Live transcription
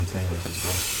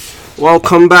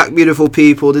Welcome back, beautiful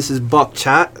people. This is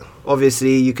Buckchat.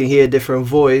 Obviously, you can hear a different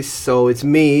voice. So it's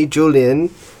me,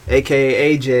 Julian,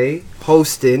 aka AJ,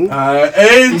 hosting.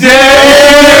 AJ!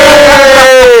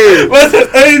 What's an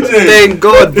AJ? Thank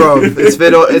God, bro. It's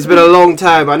been a long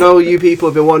time. I know you people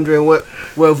have been wondering where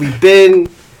have we been.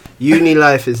 Uni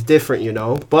life is different, you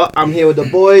know. But I'm here with the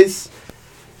boys.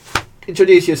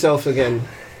 Introduce yourself again.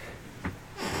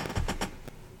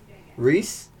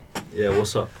 Reese? Yeah,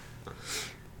 what's up?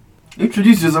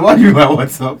 Introduce yourself. What do you mean,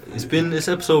 what's up? It's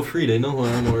episode 3. They know who I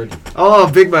am already.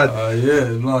 Oh, big man.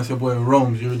 No, it's your boy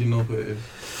Rome's. You already know who it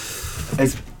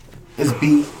is. It's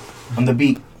B on the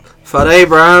beat. Father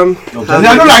Abraham. No, I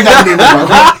don't like that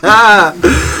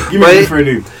name. Give me a different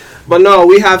name. But no,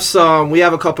 we have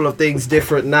a couple of things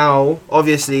different now.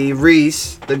 Obviously,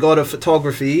 Reese, the god of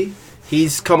photography,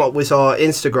 he's come up with our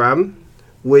Instagram,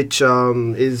 which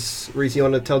is... Reese, you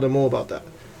want to tell them more about that?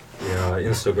 Yeah,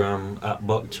 Instagram at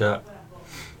Buckchat.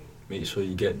 Make sure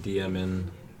you get DM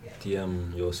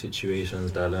your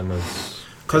situations, dilemmas.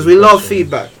 Because we love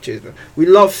feedback. Cheers, man. We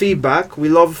love feedback. We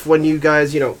love when you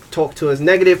guys, talk to us.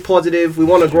 Negative, positive. We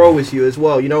want to grow with you as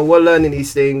well. We're learning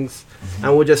these things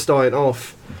and we're just starting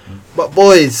off. But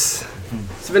boys,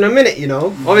 it's been a minute,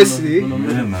 obviously. It's been a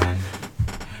minute, man.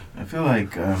 I feel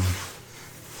like I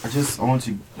want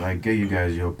to get you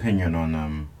guys your opinion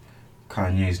on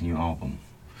Kanye's new album.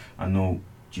 I know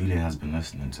Julian has been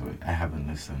listening to it. I haven't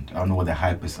listened. I don't know what the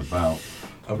hype is about.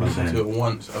 I've listened to it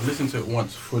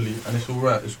once fully, and it's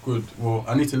alright. It's good. Well,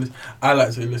 I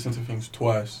like to listen to things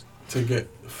twice to get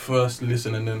first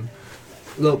listen and then.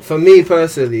 Look, for me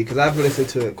personally, because I've listened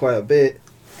to it quite a bit,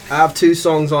 I have 2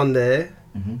 songs on there.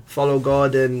 Follow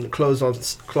God and Closed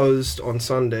on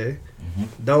Sunday.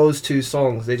 Those 2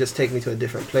 songs, they just take me to a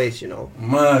different place, Man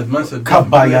said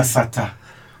Kabaya Sata.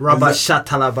 Rabba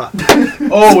Shatalaba.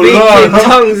 Oh, Speak Lord. in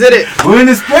tongues, innit? We're in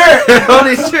the spirit.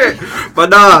 Holy Spirit. But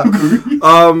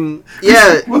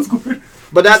yeah. What's going on?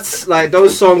 But that's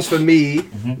those songs for me,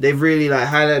 they've really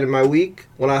highlighted my week.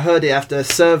 When I heard it after a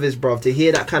service, bruv, to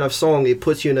hear that kind of song, it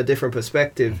puts you in a different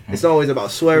perspective. It's not always about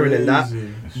swearing and that.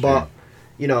 But,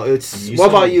 it's... What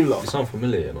about you lot? You sound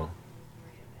familiar,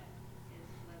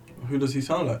 Who does he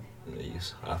sound like?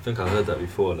 I think I heard that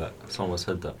before, someone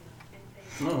said that.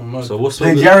 No, man. So what's so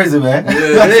Hey, good? Jerry's in there.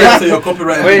 Yeah, so you're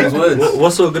copyrighting his words.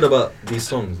 What's so good about these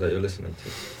songs that you're listening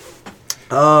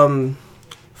to?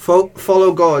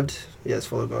 Follow God. Yes,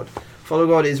 Follow God. Follow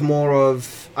God is more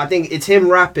of... I think it's him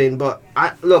rapping, but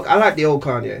I like the old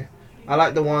Kanye. I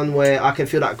like the one where I can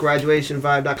feel that graduation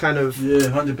vibe, that kind of... Yeah,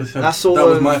 100%. That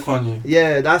was my Kanye.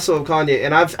 Yeah, that sort of Kanye.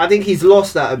 And I think he's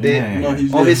lost that a bit. Yeah. No,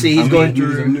 he's going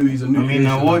through... He's a new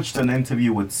I watched an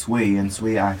interview with Sway, and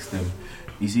Sway asked him,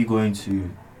 is he going to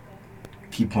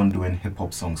keep on doing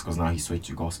hip-hop songs because now he switched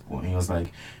to gospel? And he was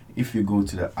like, if you go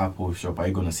to the Apple shop, are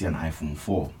you going to see an iPhone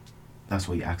 4? That's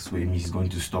what he asked Sway. It means he's going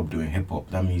to stop doing hip-hop.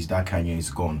 That means that Kanye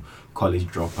is gone. College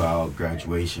dropout,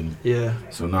 graduation. Yeah.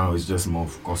 So now it's just more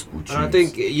of gospel tunes. And I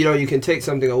think, you can take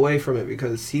something away from it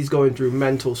because he's going through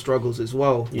mental struggles as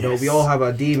well. We all have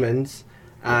our demons.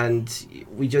 And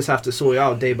we just have to sort it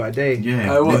out day by day. Yeah,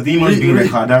 the demons being the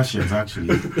Kardashians,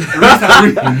 actually.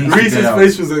 Reese's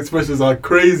facial expressions are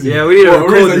crazy. Yeah, we need to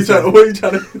record this. What are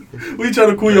you trying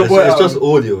to call your boy It's out?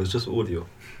 It's just audio.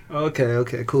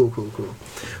 Okay, cool.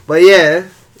 But yeah,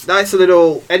 that's a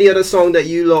little... Any other song that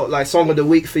you lot, song of the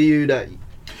week for you that...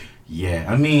 Yeah,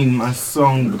 I mean, my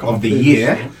song of the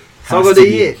year...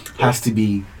 has to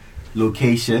be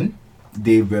Location.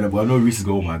 Dave Brenner, but I know Reese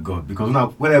go, oh my god, because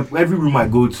every room I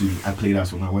go to, I play that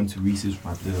song. I went to Reese's room,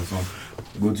 I played that song.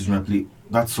 Go to his room, I play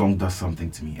that song. Does something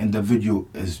to me, and the video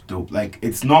is dope.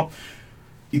 It's not,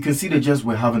 you can see they just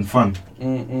were having fun,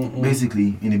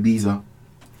 basically in Ibiza.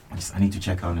 I need to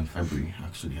check out in February.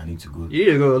 Actually, I need to go. You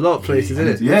need to go a lot of places, isn't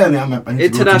it? Yeah, I need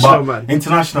International to go man.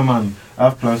 International man. I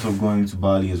have plans of going to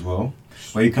Bali as well.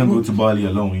 But you can't go to Bali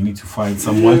alone. You need to find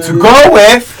someone to go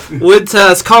with.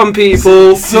 Winters, come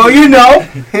people. So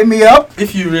hit me up.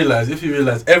 If you realize,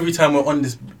 every time we're on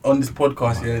this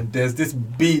podcast, there's this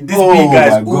B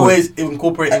guys always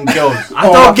incorporating girls.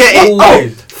 I don't get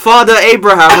it. Father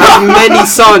Abraham has many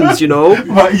sons,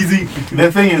 But easy.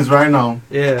 The thing is, right now,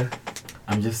 yeah,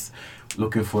 I'm just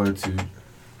looking forward to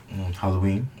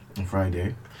Halloween on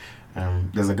Friday.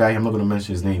 There's a guy, I'm not going to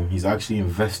mention his name. He's actually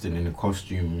investing in the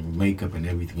costume, makeup, and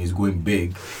everything. He's going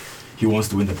big. He wants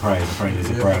to win the prize. Apparently,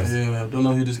 there's a prize. Yeah, I don't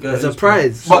know who this guy is. There's a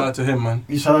prize. Shout out to him, man.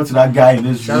 Shout out to that guy in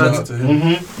this Shout out to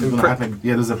him.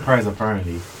 There's a prize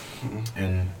apparently,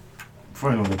 and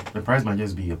before you know, the prize might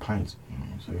just be a pint.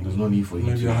 So there's no need for you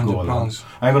Maybe to go along.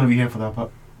 Are you gonna be here for that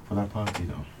party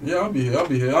though? Yeah, I'll be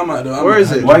here. I might. Where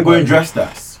is it? Why are you going dressed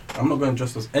as? I'm not going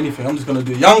dressed as anything. I'm just gonna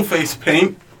do young face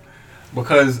paint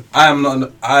because I am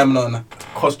not a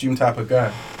costume type of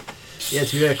guy. Yeah,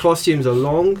 to be fair, costumes are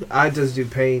long. I just do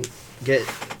paint. Get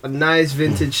a nice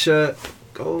vintage shirt.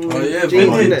 Go. Oh yeah,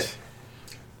 vintage.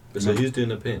 So who's doing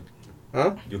the paint?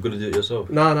 Huh? You're gonna do it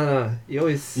yourself? No. You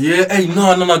always. Yeah, hey,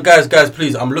 no, guys,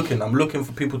 please. I'm looking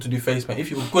for people to do face paint. If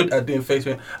you're good at doing face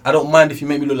paint, I don't mind if you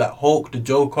make me look like Hulk, the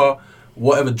Joker,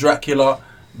 whatever, Dracula,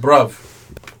 bruv,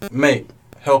 mate,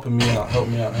 help me out.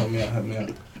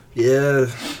 Yeah,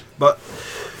 but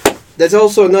there's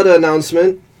also another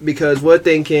announcement because we're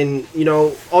thinking,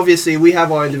 obviously we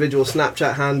have our individual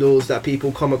Snapchat handles that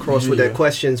people come across with their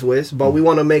questions with, but we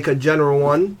want to make a general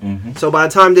one. Mm-hmm. So by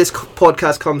the time this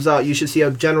podcast comes out, you should see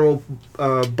a general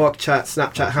Buckchat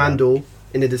Snapchat handle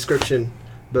in the description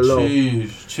below.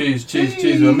 Cheese.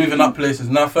 We're moving up places.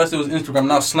 Now, first it was Instagram,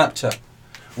 now Snapchat.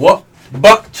 What?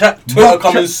 Buckchat Twitter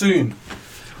coming soon.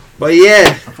 But yeah.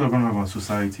 I feel like we're going to have a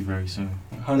society very soon.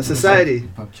 A society?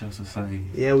 Buckchat society.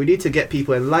 Yeah, we need to get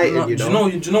people enlightened, Do you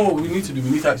know what we need to do?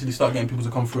 We need to actually start getting people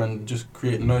to come through and just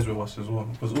create noise with us as well.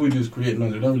 Because all we do is create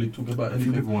noise. We don't really talk about anything.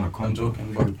 A few people want to come. I'm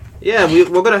joking, but... Yeah, we're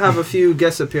going to have a few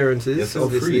guest appearances,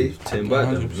 obviously. To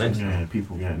invite them next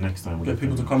time. Next time. Get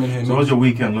people to come in here. So what's your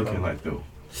weekend looking like, though?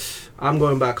 I'm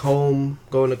going back home,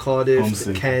 going to Cardiff,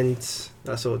 Homesick. Kent,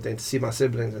 that sort of thing, to see my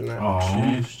siblings and that. Oh,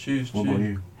 Cheers. What about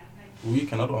you?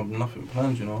 Weekend, I don't have nothing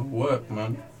planned, work,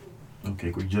 man.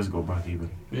 Okay, could you just go back even?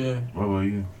 Yeah. What about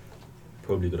you?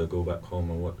 Probably gonna go back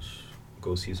home and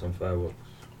go see some fireworks.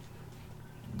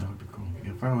 That would be cool.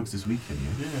 Yeah, fireworks this weekend,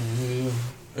 yeah? Yeah.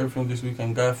 Everything this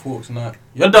weekend, Guy Fawkes night.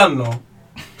 You're done now.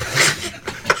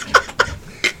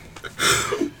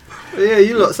 Yeah,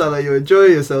 you lot sound like you're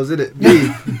enjoying yourselves, innit?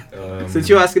 Me. Since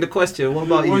you're asking the question, what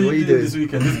about you? What are you doing this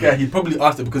weekend? This guy, he probably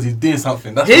asked it because he's doing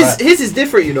something. That's his is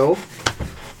different,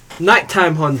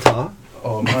 Nighttime hunter,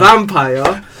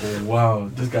 vampire. Oh wow,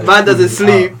 this guy. Man doesn't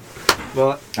sleep.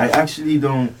 But I actually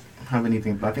don't have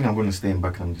anything. But I think I'm going to stay in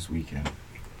Buckingham this weekend.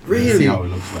 Really? See how it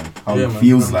looks like. How it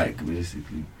feels like,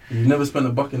 basically. You've never spent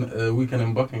a weekend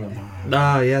in Buckingham?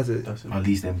 Nah, he hasn't. At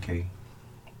least MK. Okay,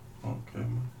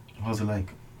 man. How's it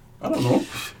like? I don't know.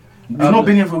 You've not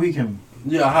been here for a weekend?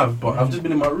 Yeah, I have, but I've just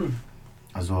been in my room.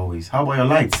 As always. How about your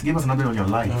lights? Give us an update on your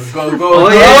lights. Go. Oh,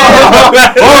 yeah.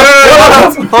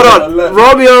 Hold on.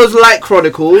 Romeo's Light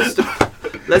Chronicles.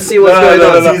 Let's see what's going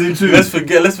on. Season 2. Let's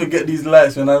forget these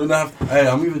lights, man.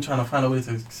 I'm even trying to find a way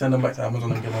to send them back to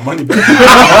Amazon and get my money back.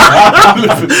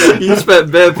 You spent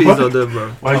bare peas on them,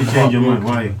 bro. Why did you change your mind?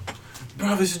 Why?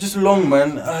 Bro, this is just long,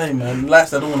 man. Man,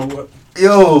 lights that don't want to work.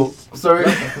 Yo, sorry.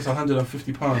 That costs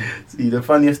 £150. See, the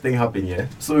funniest thing happened, yeah?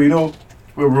 So,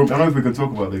 where I don't know if we can talk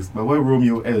about this, but where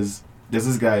Romeo is, there's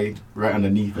this guy right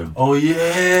underneath him. Oh,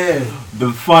 yeah.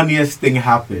 The funniest thing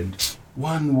happened.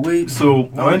 So,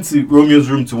 I went to Romeo's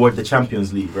room to watch the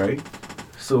Champions League, right?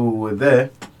 So, we're there.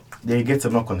 Then he gets a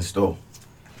knock on his door.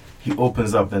 He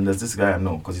opens up, and there's this guy I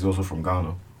know, because he's also from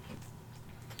Ghana.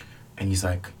 And he's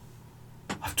like,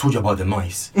 I've told you about the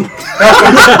noise. I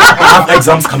have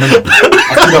exams coming up.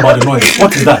 I've told you about the noise.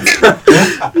 What is that?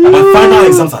 My final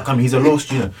exams are coming. He's a law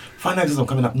student. Final exams are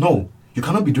coming up. No, you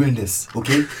cannot be doing this,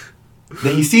 okay?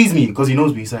 Then he sees me because he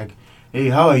knows me. He's like, hey,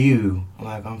 how are you? I'm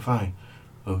like, I'm fine.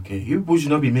 Okay, you people should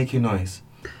not be making noise.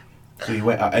 So he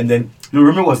went out, and then the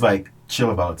roommate was like, chill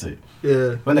about it.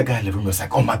 Yeah. When the guy in the room was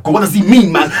like, oh my god, what does he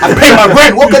mean, man? I pay my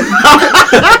rent. What can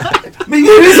you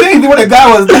didn't say anything when the guy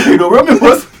was there, Roommate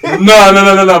was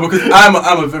No, because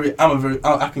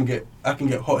I can get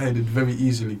hot-headed very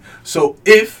easily. So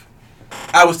if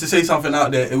I was to say something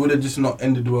out there, it would have just not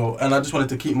ended well, and I just wanted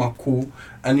to keep my cool.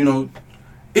 And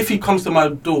if he comes to my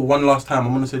door one last time,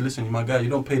 I'm gonna say, listen, my guy, you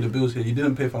don't pay the bills here. You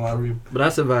didn't pay for my room. But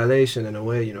that's a violation in a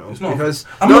way, It's not, because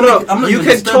I'm not you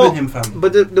can talk him, fam.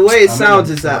 But the way it sounds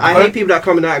is that I hate people that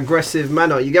come in that aggressive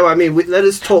manner. You get what I mean? Let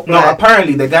us talk. No,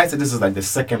 apparently the guy said this is like the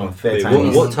second or third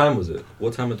time. What time was it?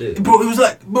 What time of day? Bro, it was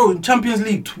like Champions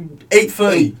League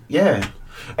 8:30. Yeah.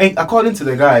 And according to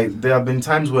the guy, there have been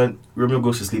times when Romeo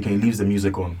goes to sleep and he leaves the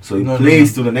music on. So he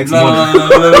plays till the next morning. No.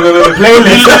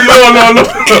 Playlist. No. No,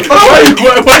 that's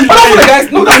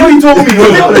what he told me.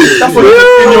 That's what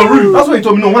in your room. That's what he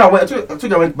told me. No, when I told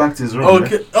you I went back to his room.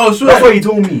 Okay. Right? Oh, sure. That's what he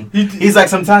told me. He's like,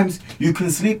 sometimes you can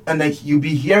sleep and like you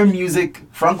be hearing music,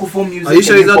 francophone music. Are you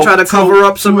sure he's not trying to cover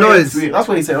up some noise? That's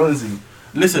what he said, honestly.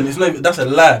 Listen, it's not even, that's a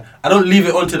lie. I don't leave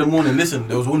it on till the morning.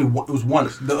 Listen, it was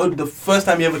once. The first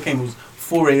time he ever came was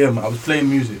 4 a.m. I was playing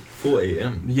music. 4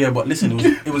 a.m. Yeah, but listen,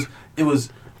 it was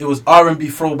R&B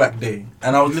throwback day,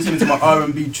 and I was listening to my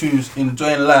R&B tunes,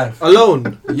 enjoying life.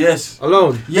 Alone. Yes.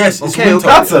 Alone. Yes. It's okay, winter.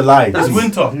 That's a lie. It's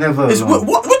winter. Never.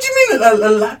 What do you mean a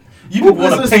lie? You people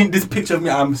want to paint this picture of me.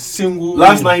 I'm single.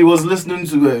 Last night he was listening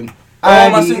to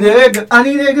I need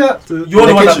a girl. You're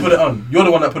the one that put it on. You're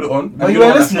the one that put it on. Oh, you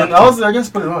were listening? I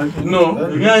just put it on.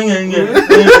 No.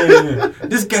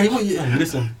 This guy, what you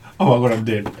listen. Oh my god, I'm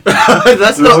dead.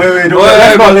 Let's not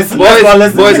listen.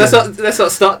 Boys, let's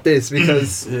not start this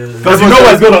because you know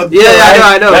what's gonna.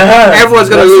 I know. Everyone's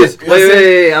gonna lose.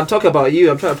 Wait. I'm talking about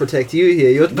you. I'm trying to protect you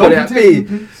here. You're pointing at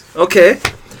me. Okay,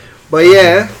 but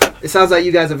yeah, it sounds like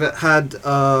you guys have had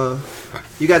a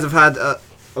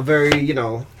very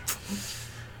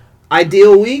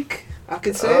ideal week. I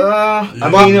could say.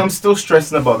 I'm still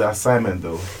stressing about the assignment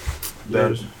though.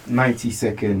 The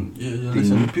 90-second thing.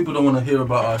 Listen, people don't want to hear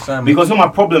about our assignment. Because my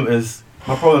problem is,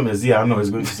 I know it's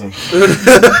going to say. People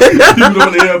don't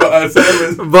want to hear about our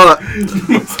assignments. But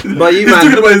you, he's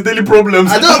talking about his daily problems.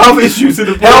 I don't have issues in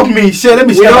the Help me, let me share.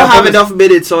 We don't have enough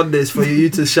minutes on this for you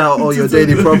to shout all your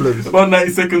daily problems. About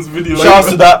 90 seconds video. Shout out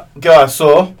to that girl I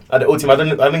saw at the OT. I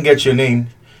didn't get your name.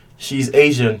 She's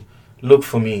Asian. Look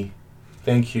for me.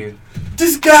 Thank you.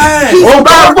 This guy! Oh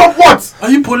God! What?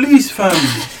 Are you police, fam?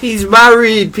 He's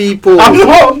married, people.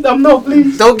 I'm not,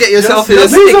 please. Don't get yourself in a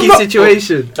sticky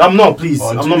situation. I'm not, please.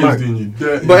 I'm not married.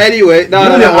 But anyway,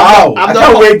 wow. I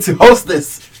can't wait to host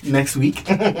this next week.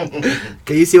 Can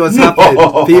you see what's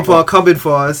happening? People are coming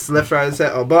for us, left, right, and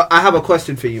center. But I have a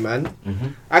question for you, man. Mm-hmm.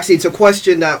 Actually, it's a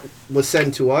question that was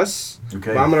sent to us.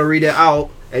 Okay. But I'm going to read it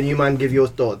out. And you man give your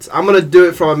thoughts. I'm going to do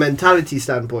it from a mentality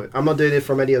standpoint. I'm not doing it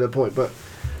from any other point, but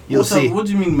you'll see. What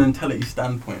do you mean mentality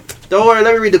standpoint? Don't worry,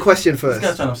 let me read the question first. This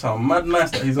guy's trying to sound mad nice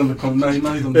that he's on the now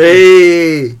he's on the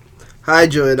Hey! Hi,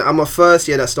 Jordan. I'm a first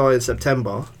year that started in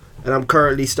September, and I'm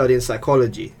currently studying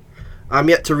psychology. I'm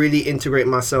yet to really integrate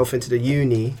myself into the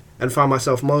uni and find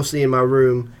myself mostly in my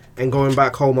room and going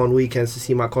back home on weekends to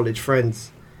see my college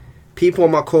friends. People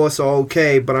on my course are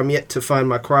okay, but I'm yet to find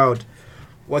my crowd.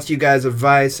 What's you guys'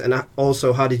 advice, and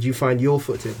also how did you find your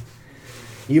footing?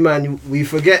 You man, we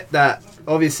forget that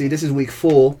obviously this is week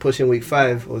 4, pushing week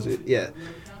 5, was it? Yeah.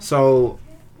 So,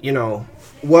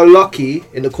 we're lucky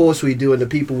in the course we do and the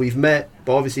people we've met,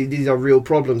 but obviously these are real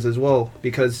problems as well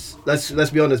because let's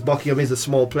be honest, Buckingham is a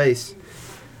small place.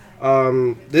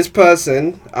 This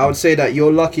person, I would say that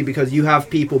you're lucky because you have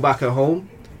people back at home,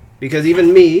 because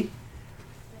even me,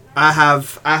 I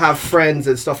have friends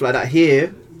and stuff like that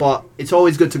here. But it's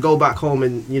always good to go back home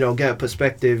and, get a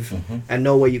perspective and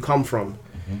know where you come from.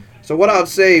 Mm-hmm. So what I would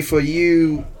say for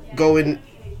you trying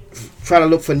to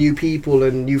look for new people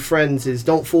and new friends is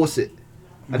don't force it.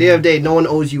 At the end of the day, no one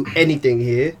owes you anything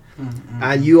here. Mm-hmm.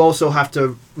 And you also have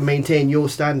to maintain your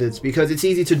standards because it's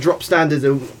easy to drop standards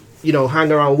and,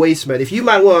 hang around waste men. If you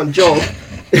man were on job,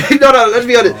 no, let's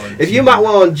be honest. If you man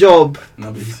were on job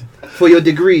for your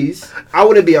degrees, I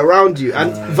wouldn't be around you,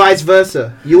 and vice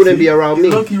versa. You wouldn't be around me.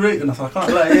 You're lucky rating us. I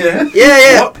can't lie.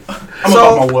 Yeah. I'm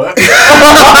about my work.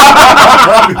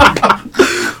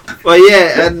 But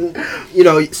yeah, and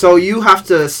so you have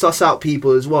to suss out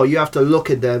people as well. You have to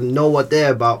look at them, know what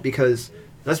they're about, because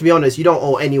let's be honest, you don't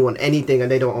owe anyone anything,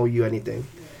 and they don't owe you anything.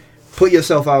 Put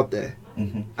yourself out there.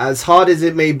 Mm-hmm. As hard as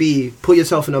it may be, put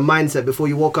yourself in a mindset before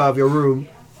you walk out of your room.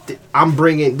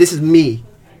 This is me.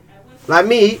 Like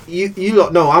me, you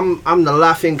lot know I'm the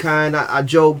laughing kind. I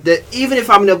joke. That even if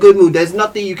I'm in a good mood, there's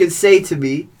nothing you can say to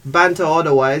me, banter or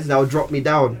otherwise, that will drop me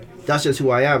down. That's just who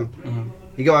I am. Mm-hmm.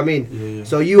 You get what I mean? Yeah.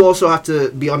 So you also have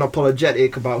to be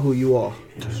unapologetic about who you are.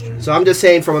 So I'm just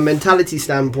saying, from a mentality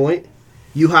standpoint,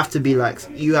 you have to be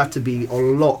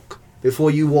on lock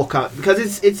before you walk out, because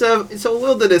it's a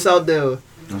wilderness out there.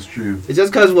 That's true. It's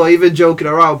just because we're even joking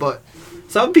around, but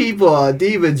some people are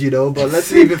demons, but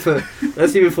let's leave it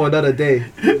for another day.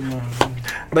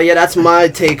 But yeah, that's my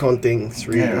take on things,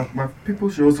 really. Yeah,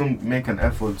 people should also make an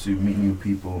effort to meet new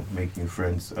people, make new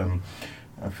friends.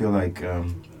 I feel like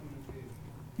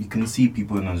you can see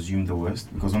people and assume the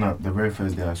worst, because the very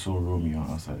first day I saw Romeo,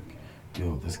 I was like,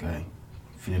 yo, this guy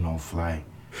feeling all fly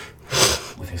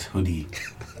with his hoodie,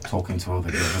 talking to all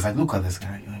the girls. I was like, look at this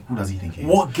guy. Like, who does he think he is?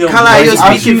 What girl? You're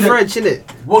speaking French, innit?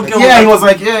 What girl? Yeah, he was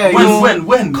like, yeah.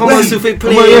 When? Comment s'il vous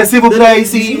plaît? Yeah, s'il vous plaît,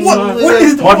 ici. What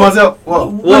is Mademoiselle?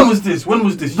 When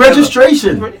was this?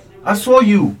 Registration. I saw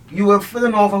you. You were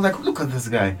filling off. I was like, look at this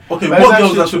guy. Okay, what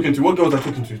girls are talking to? What girls are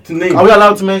talking to? To name. Are we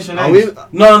allowed to mention names?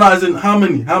 No. As in, how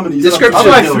many? Description. I was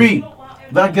like 3.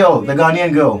 That girl, the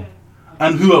Ghanaian girl.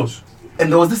 And who else? And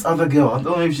there was this other girl. I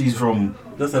don't know if she's from...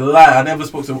 That's a lie. I never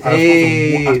spoke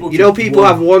to... people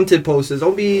have wanted posters.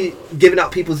 Don't be giving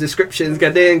out people's descriptions.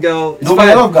 Ghanaian girl. No,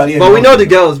 I love Ghanaian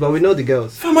girls. We know the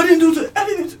girls. Fam, I didn't do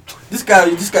it. This guy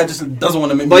just doesn't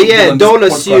want to make me... But yeah, don't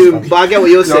assume. But I get what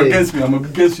you're saying. You're against me. I'm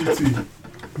against you too.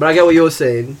 But I get what you're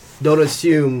saying. Don't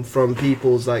assume from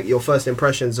people's like your first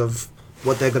impressions of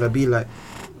what they're gonna be like.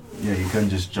 Yeah, you can't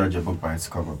just judge a book by its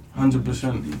cover.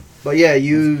 100%. But yeah,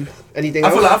 anything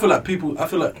else? I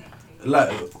feel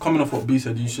like coming off what B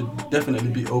said, you should definitely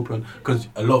be open, because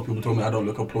a lot of people told me I don't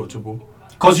look approachable.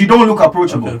 Because you don't look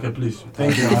approachable. Okay, please.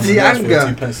 Thank you. The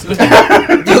anger.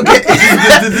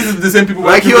 This is the same people.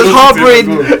 Like he was harboring.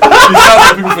 He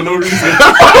shouts at people for no reason.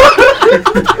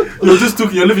 You're just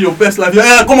talking. You're living your best life.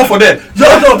 Yeah, come on for that.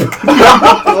 Shut up.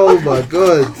 Oh my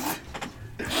god.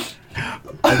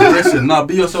 Aggression. Nah,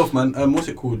 be yourself, man. What's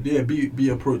it called? Yeah, be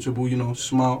approachable. You know,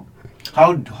 smile.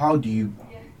 How do you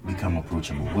become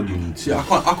approachable? What do you need to See, I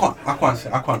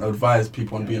can't advise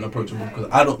people on being approachable because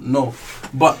I don't know.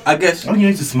 But I guess you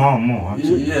need to smile more.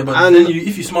 Actually. Yeah, but and then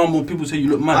if you smile more, people say you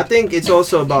look mad. I think it's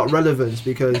also about relevance,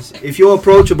 because if you're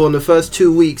approachable in the first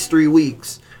 2 weeks, 3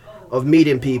 weeks of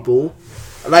meeting people,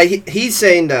 like he's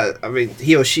saying that, I mean,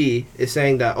 he or she is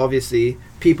saying that obviously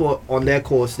people on their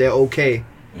course, they're okay.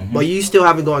 Mm-hmm. But you still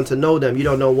haven't gotten to know them. You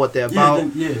don't know what they're about.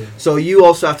 So you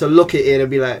also have to look at it and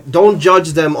be like, don't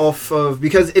judge them off of,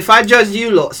 because if I judge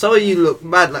you lot, some of you look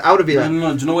mad. Like I would be like,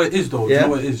 no. Do you know what it is though? Yeah? Do you know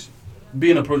what it is?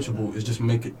 Being approachable is just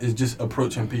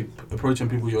approaching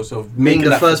people yourself. Being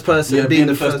the first person. Yeah, being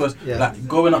the first person. Yeah. Like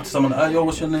going up to someone, yo,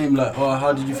 what's your name? Like, oh,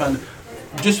 how did you find it?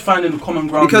 Just finding common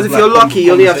ground. Because if you're lucky,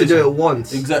 you only have to do it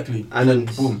once. Exactly. And then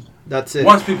boom. That's it.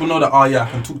 Once people know that, oh yeah, I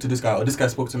can talk to this guy, or this guy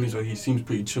spoke to me, so he seems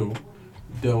pretty chill.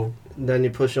 Then you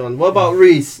push on. What about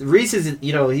Reese? Reese is,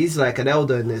 he's like an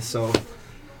elder in this, so.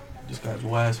 This guy's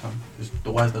wise, man. It's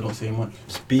the wise that don't say much.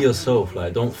 Just be yourself,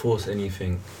 like, don't force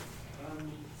anything.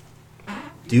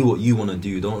 Do what you want to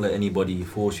do. Don't let anybody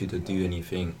force you to do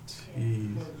anything.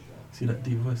 Jeez. See that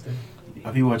deep voice there?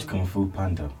 Have you watched Kung Fu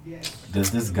Panda?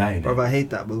 There's this guy. Bro, I hate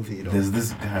that movie, though. There's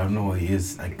this guy, I don't know what he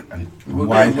is, like a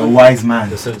wise man.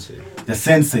 The sensei. The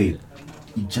sensei.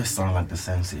 You just sound like the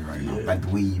sensei right now. Like the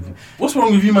way you... What's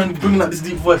wrong with you, man, bringing like this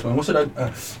deep voice, man? What should I...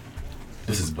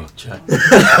 This is Buckchat.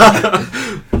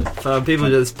 People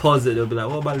just pause it. They'll be like,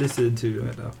 what am I listening to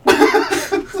right now?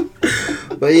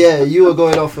 But yeah, you were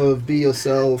going off of be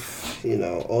yourself,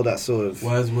 all that sort of...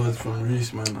 Wise words from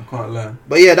Reese, man. I can't lie.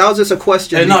 But yeah, that was just a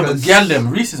question. Hey, no, but girl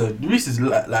them. Reese is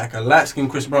like a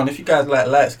light-skinned Chris Brown. If you guys like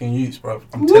light-skinned youths, bro,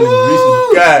 I'm telling you, Reese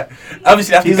is a guy.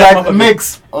 Obviously, he's like a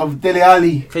mix of Dele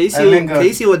Alli. Can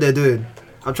you see what they're doing?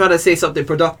 I'm trying to say something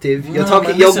productive. You're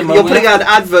talking. Man, you're putting out an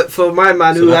advert for my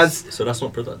man who has. So that's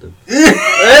not productive. Hey,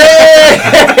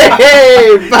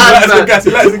 bad man.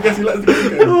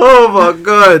 Oh my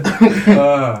god.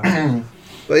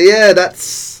 But yeah,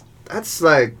 that's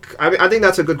like. I think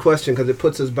that's a good question, because it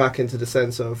puts us back into the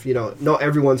sense of not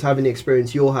everyone's having the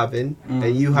experience you're having,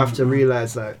 and you have to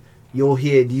realize that you're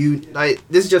here.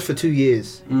 This is just for 2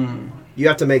 years. You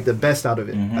have to make the best out of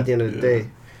it at the end of the day.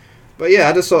 But yeah,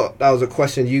 I just thought that was a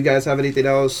question. Do you guys have anything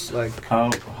else? Like,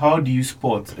 how do you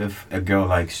spot if a girl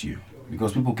likes you?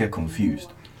 Because people get confused.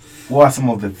 What are some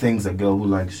of the things a girl who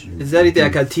likes you? Is there anything I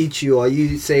can teach you, or are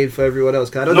you saying for everyone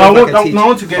else? I don't know. I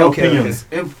want to get okay, opinions.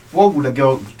 Okay. What would a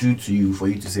girl do to you for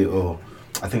you to say, "Oh,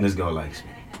 I think this girl likes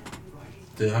me"?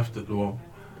 They have to. Well,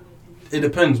 it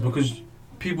depends, because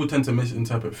people tend to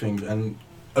misinterpret things, and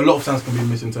a lot of times can be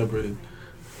misinterpreted.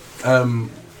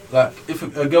 Like, if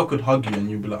a girl could hug you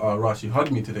and you'd be like, oh, right, she hugged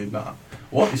me today. Nah.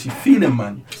 What is she feeling,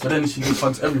 man? But then she just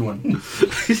hugs everyone. And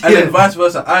then vice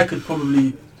versa, I could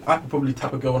probably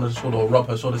tap a girl on the shoulder or rub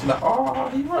her shoulder. She's like,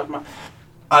 oh, you rub my...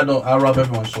 I rub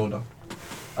everyone's shoulder.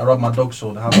 I rub my dog's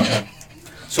shoulder. How about that?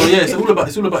 So yeah, it's all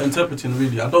about interpreting,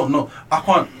 really. I don't know. I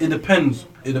can't... It depends.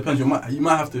 It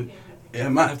might have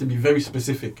to be very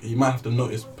specific. You might have to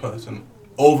notice person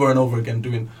over and over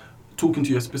again talking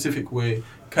to you a specific way,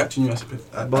 catching you at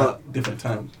different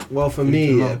times. Well, for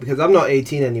me, because I'm not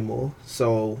 18 anymore,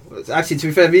 so actually, to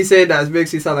be fair, me saying that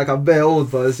makes me sound like I'm bare old,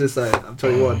 but it's just like I'm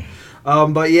 21.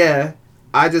 But yeah,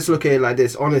 I just look at it like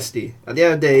this: honesty. At the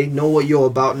end of the day, know what you're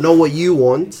about, know what you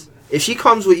want. If she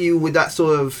comes with you with that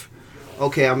sort of,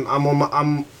 okay, I'm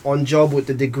on job with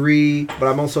the degree, but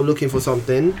I'm also looking for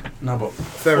something. No, but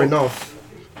fair enough.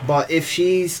 But if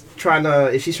she's trying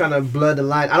to blur the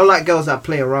line, I don't like girls that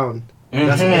play around.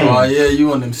 That's me. Oh yeah, you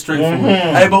want them straightforward.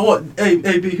 Hey, but what?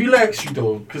 Hey, B, who likes you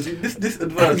though? Because this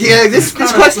advice. Yeah, this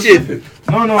question.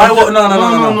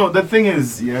 No. The thing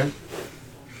is, yeah.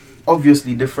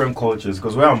 Obviously, different cultures.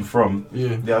 Because where I'm from,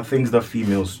 there are things that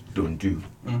females don't do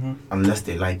unless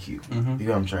they like you. You know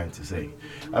what I'm trying to say?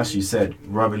 As you said,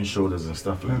 rubbing shoulders and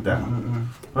stuff like that.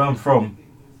 Where I'm from,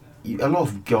 a lot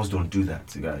of girls don't do that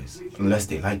to guys unless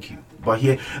they like you. But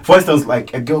here, for instance,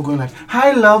 like a girl going like,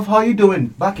 "Hi love, how you doing?"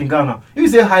 Back in Ghana, you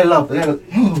say "Hi love," and they're like,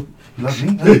 "Oh, love me.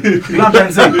 You know what I'm trying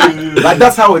to say? Like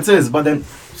that's how it is. But then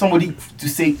somebody to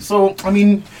say. So I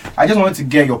mean, I just wanted to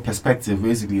get your perspective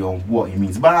basically on what it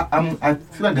means. But I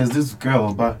feel like there's this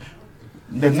girl, but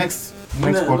the next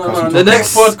podcast. The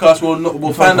next podcast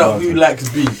we'll find out who likes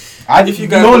B. If you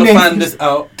guys want to find this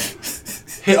out,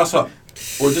 hit us up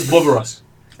or just bother us.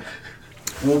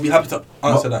 We'll be happy to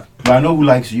answer that. But I know who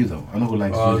likes you though. I know who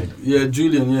likes Julian. Yeah,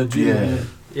 Julian.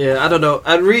 Yeah, I don't know.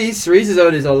 And Reese's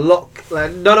own is a lock.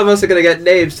 Like none of us are gonna get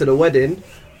names to the wedding.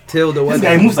 Till the wedding. This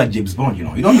guy moves like James Bond, you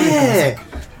know. You don't know. Yeah.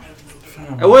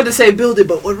 I wanted to say building,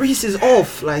 but when Reese is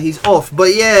off, like he's off.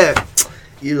 But yeah,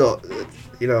 you lot,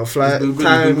 you know, fly it's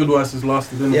been good while since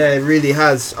last, didn't it? Yeah, it really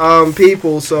has.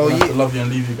 People, so I love you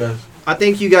and leave you guys. I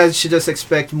think you guys should just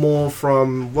expect more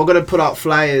from. We're gonna put out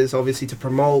flyers, obviously, to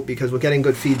promote because we're getting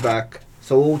good feedback.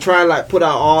 So we'll try and like put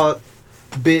out our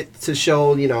bit to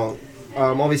show, you know,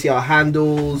 obviously our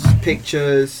handles,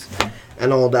 pictures,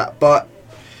 and all that. But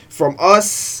from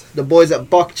us, the boys at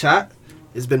Buckchat,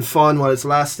 it's been fun while it's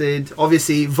lasted.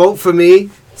 Obviously, vote for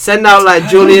me. Send out like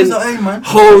Julian,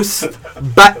 host,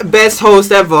 best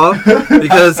host ever,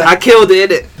 because I killed it,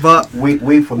 innit? But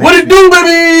wait for what it do,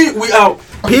 baby? We out.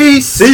 Peace.